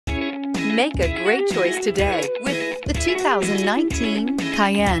Make a great choice today with the 2019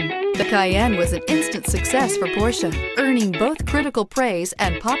 Cayenne. The Cayenne was an instant success for Porsche, earning both critical praise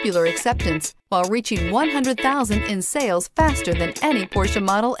and popular acceptance, while reaching 100,000 in sales faster than any Porsche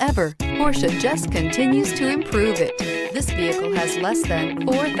model ever. Porsche just continues to improve it. This vehicle has less than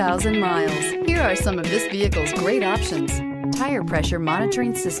 4,000 miles. Here are some of this vehicle's great options: tire pressure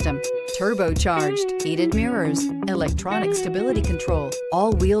monitoring system, turbocharged, heated mirrors, electronic stability control,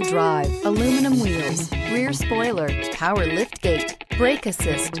 all-wheel drive, aluminum wheels, rear spoiler, power liftgate, brake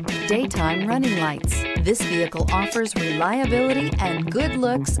assist, daytime running lights. This vehicle offers reliability and good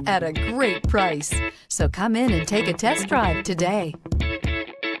looks at a great price. So come in and take a test drive today.